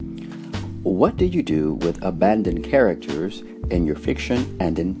What do you do with abandoned characters in your fiction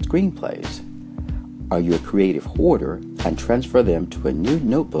and in screenplays? Are you a creative hoarder and transfer them to a new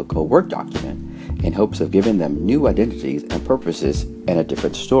notebook or Word document in hopes of giving them new identities and purposes in a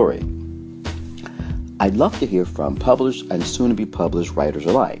different story? I'd love to hear from published and soon-to-be published writers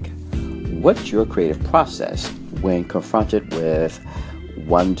alike. What's your creative process when confronted with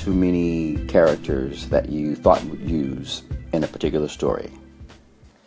one too many characters that you thought you would use in a particular story?